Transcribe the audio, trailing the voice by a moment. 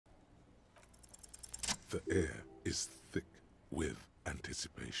The air is thick with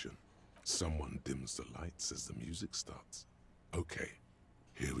anticipation. Someone dims the lights as the music starts. Okay,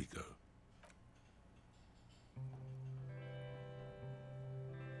 here we go.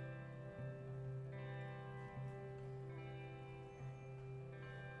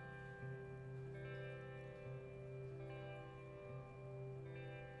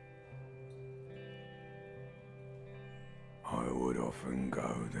 I would often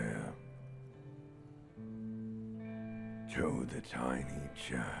go there, to the tiny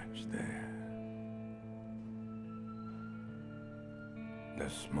church there, the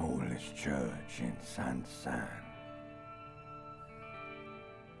smallest church in Saint-Saëns,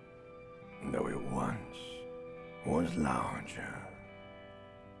 though it once was larger.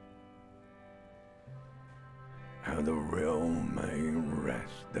 How the real may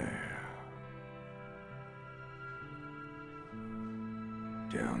rest there.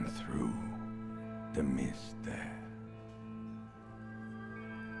 Down through the mist there,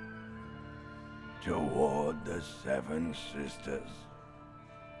 toward the Seven Sisters,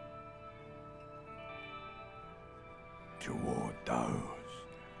 toward those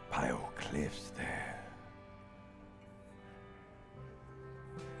pale cliffs there.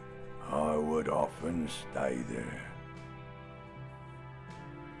 I would often stay there,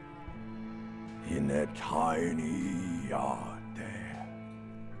 in that tiny yard there.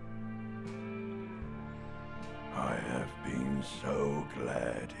 I have been so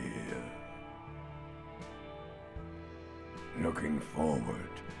glad here, looking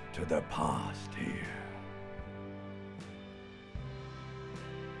forward to the past here.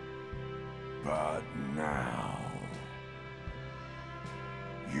 But now,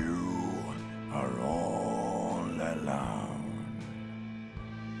 you are all alone.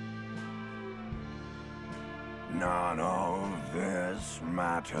 None of this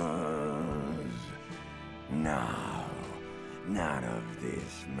matters. No, none of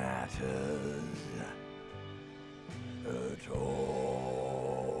this matters at all.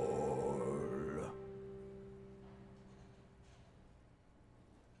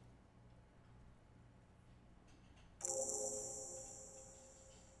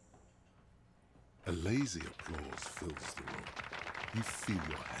 A lazy applause fills the room. You feel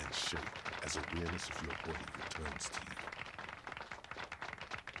your hands shake as awareness of your body returns to you.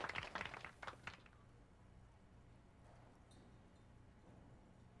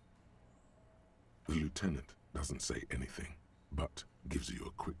 The lieutenant doesn't say anything, but gives you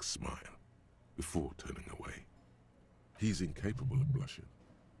a quick smile before turning away. He's incapable of blushing,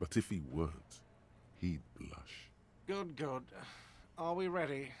 but if he weren't, he'd blush. Good, good. Are we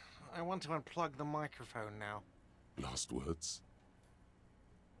ready? I want to unplug the microphone now. Last words?